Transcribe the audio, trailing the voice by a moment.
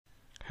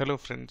Hello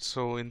friends,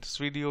 so in this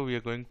video we are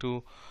going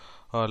to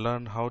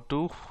learn how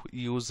to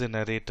use a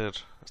narrator,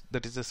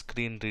 that is a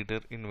screen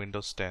reader in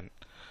Windows 10,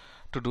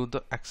 to do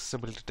the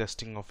accessibility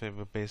testing of a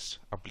web-based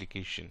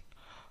application.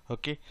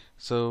 Okay,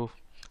 so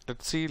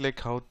let's see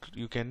how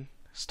you can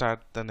start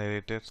the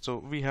narrator. So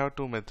we have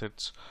two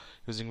methods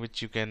using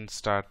which you can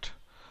start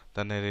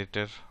the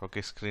narrator,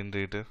 okay, screen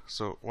reader.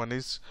 So one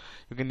is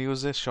you can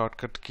use a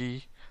shortcut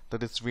key,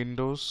 that is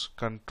Windows,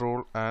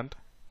 Control and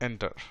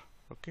Enter.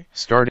 Okay,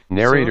 Start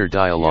narrator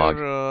dialog.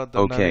 here, the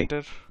OK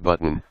narrator,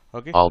 button.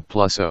 okay, Alt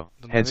plus O.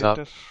 the Heads up.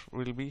 narrator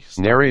will be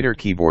started. Narrator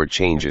keyboard Let's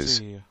changes.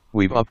 see here.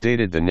 We've Okay.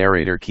 updated the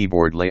narrator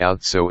keyboard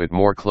layout so it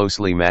more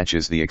closely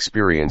matches the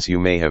experience you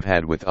may have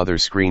had with other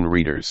screen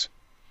readers.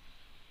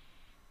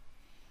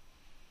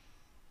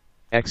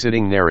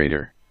 Exiting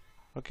narrator.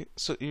 Okay,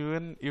 so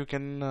even you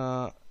can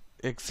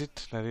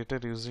exit narrator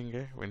using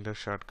a window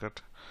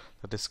shortcut,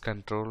 that is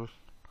Control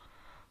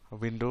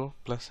Window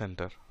plus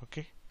Enter.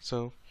 Okay,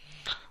 so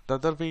the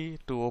other way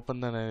to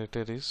open the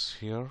narrator is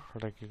here,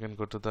 you can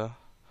go to the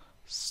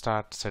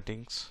Start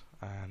Settings,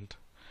 and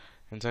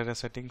inside the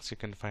settings you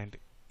can find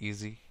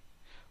Easy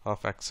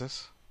of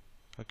Access.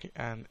 Okay,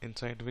 and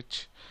inside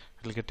which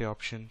you'll get the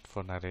option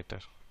for narrator.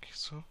 Okay,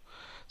 so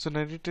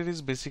narrator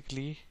is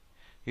basically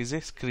is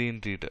a screen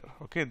reader,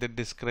 okay, that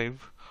describe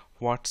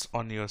what's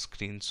on your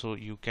screen, so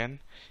you can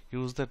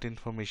use that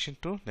information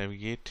to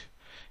navigate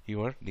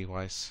your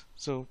device.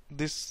 So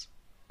this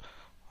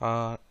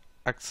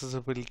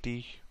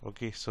accessibility,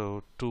 okay,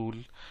 so tool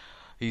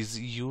is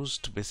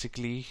used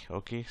basically,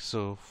 okay,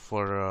 so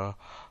for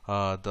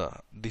the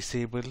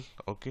disabled,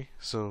 okay,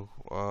 so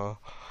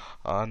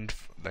and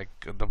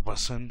the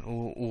person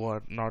who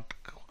are not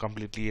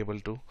completely able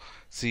to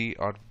see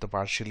or the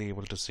partially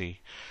able to see.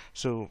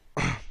 So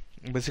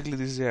basically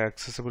this is a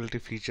accessibility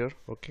feature,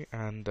 okay,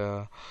 and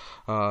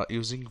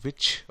using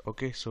which,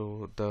 okay,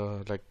 so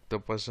the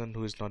person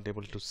who is not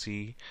able to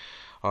see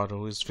or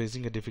who is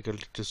facing a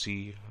difficulty to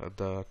see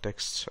the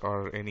text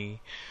or any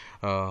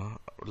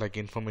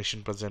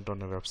information present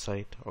on a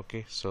website,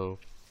 okay, so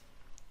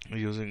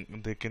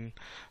using they can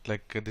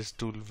this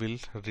tool will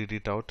read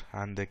it out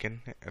and they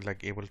can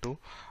able to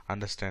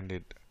understand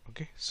it.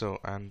 Okay, so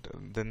and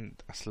then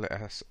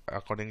as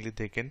accordingly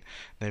they can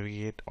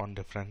navigate on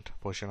different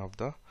portion of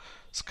the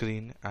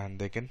screen and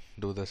they can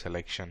do the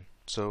selection.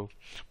 So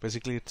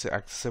basically it's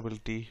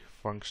accessibility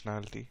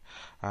functionality,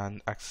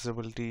 and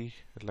accessibility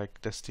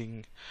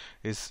testing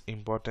is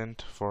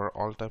important for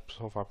all types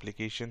of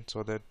applications,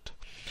 so that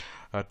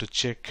to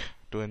check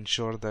to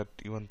ensure that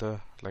even the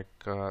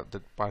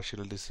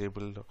partial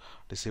disabled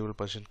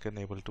person can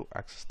able to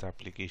access the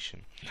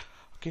application.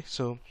 Okay,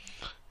 so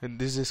and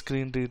this is a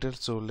screen reader,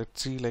 so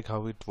let's see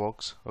how it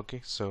works.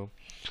 Okay, so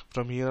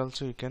from here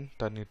also you can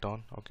turn it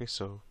on. Okay,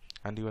 so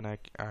and even I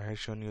have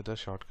shown you the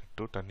shortcut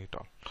to turn it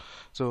on.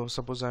 So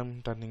suppose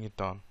I'm turning it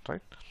on,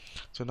 right?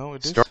 So now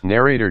it is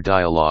narrator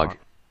dialog on.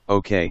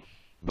 OK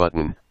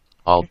button.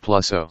 Alt Okay,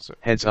 plus O. so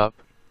Heads up.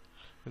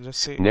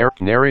 just say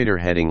Narrator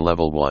heading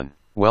level 1.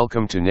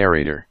 Welcome to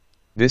narrator.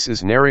 This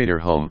is narrator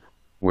home,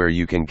 where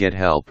you can get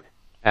help,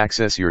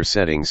 access your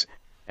settings,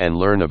 and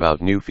learn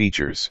about new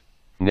features.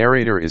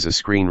 Narrator is a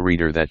screen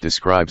reader that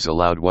describes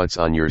aloud what's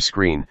on your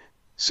screen,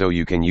 so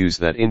you can use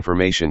that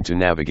information to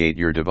navigate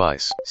your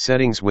device.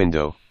 Settings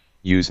window.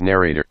 Use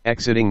narrator.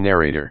 Exiting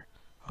narrator.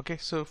 okay,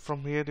 so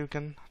from here you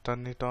can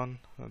turn it on,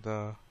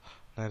 the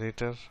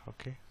narrator.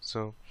 Okay,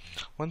 so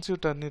once you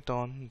turn it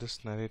on,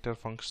 this narrator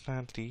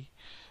functionality,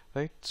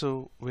 right,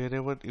 so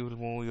wherever you will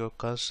move your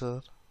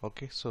cursor,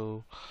 okay,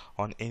 so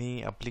on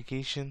any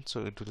application,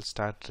 so it will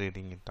start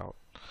reading it out.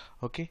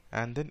 Okay,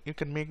 and then you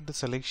can make the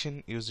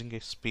selection using a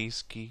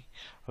space key.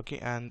 Okay,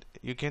 and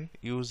you can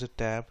use a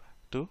tab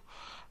to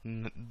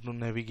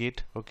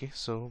navigate, okay,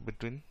 so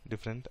between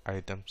different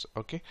items.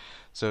 Okay,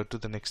 so to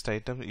the next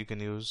item you can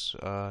use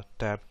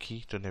tab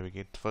key to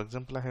navigate. For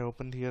example, I have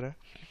opened here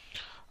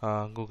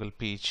a Google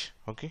page.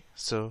 Okay,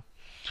 so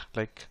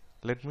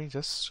let me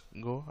just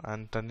go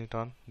and turn it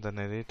on the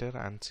narrator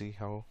and see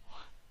how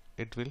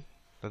it will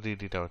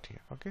read it out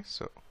here. Okay,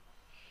 so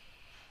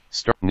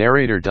Start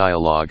narrator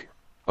dialog.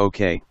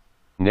 OK.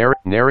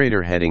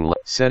 Narrator heading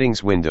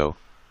settings window.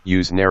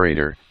 Use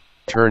narrator.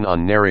 Turn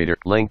on narrator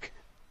link.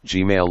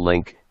 Gmail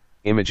link.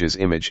 Images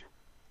image.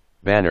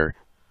 Banner.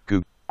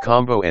 Google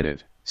combo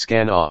edit.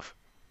 Scan off.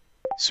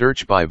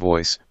 Search by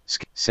voice.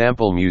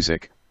 Sample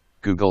music.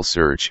 Google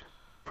search.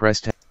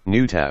 Press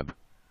new tab.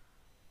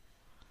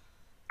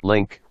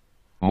 Link.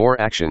 More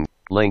action.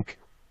 Link.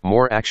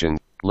 More action.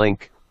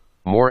 Link.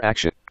 More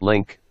action.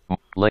 Link.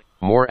 Link.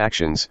 More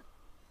actions.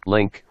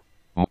 Link.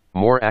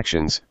 More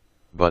actions.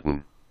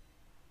 Button.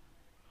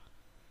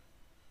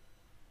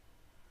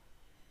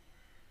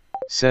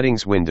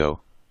 Settings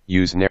window.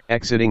 Use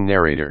exiting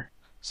narrator.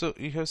 so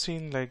you have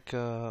seen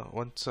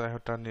once I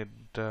have turned it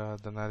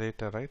the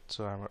narrator, right,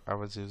 so I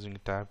was using a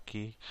tab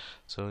key.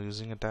 So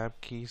using a tab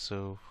key,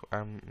 so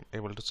I'm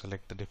able to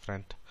select the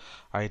different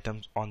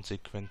items on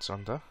sequence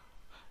on the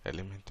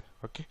element.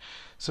 Okay,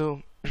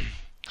 so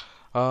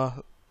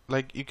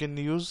like you can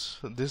use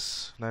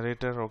this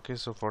narrator, okay,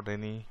 so for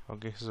any,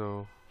 okay,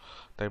 so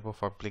type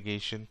of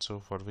application, so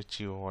for which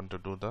you want to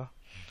do the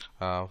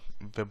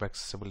web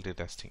accessibility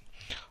testing.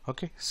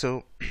 Okay,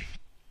 so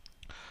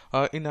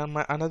in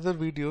my another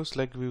videos,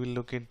 like we will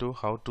look into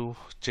how to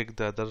check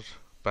the other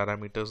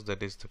parameters,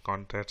 that is the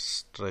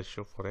contrast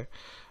ratio for a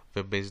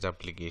web-based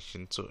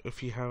application. So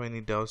if you have any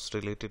doubts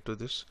related to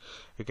this,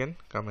 you can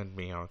comment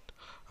me out.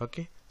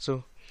 Okay,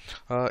 so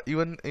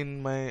even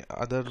in my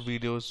other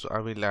videos I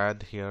will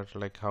add here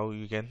like how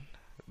you can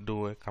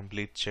do a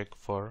complete check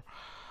for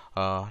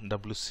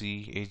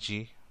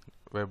WCAG,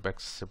 web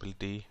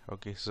accessibility,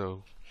 okay,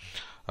 so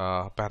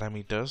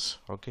parameters,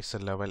 okay, so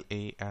level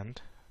A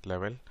and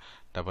level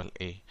double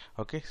A.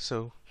 Okay,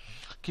 so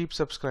keep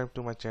subscribed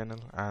to my channel,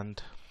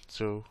 and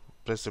so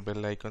press the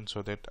bell icon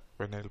so that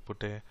when I'll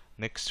put a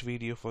next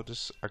video for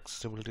this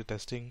accessibility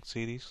testing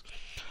series,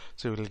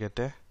 so you will get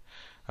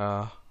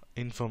a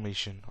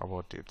information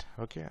about it.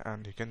 Okay,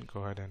 and you can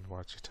go ahead and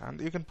watch it,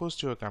 and you can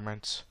post your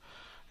comments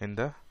in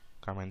the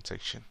comment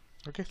section.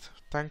 Okay, so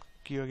thank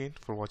you again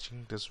for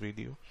watching this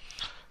video.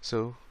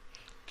 So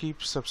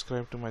keep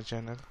subscribed to my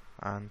channel,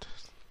 and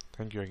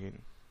thank you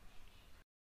again.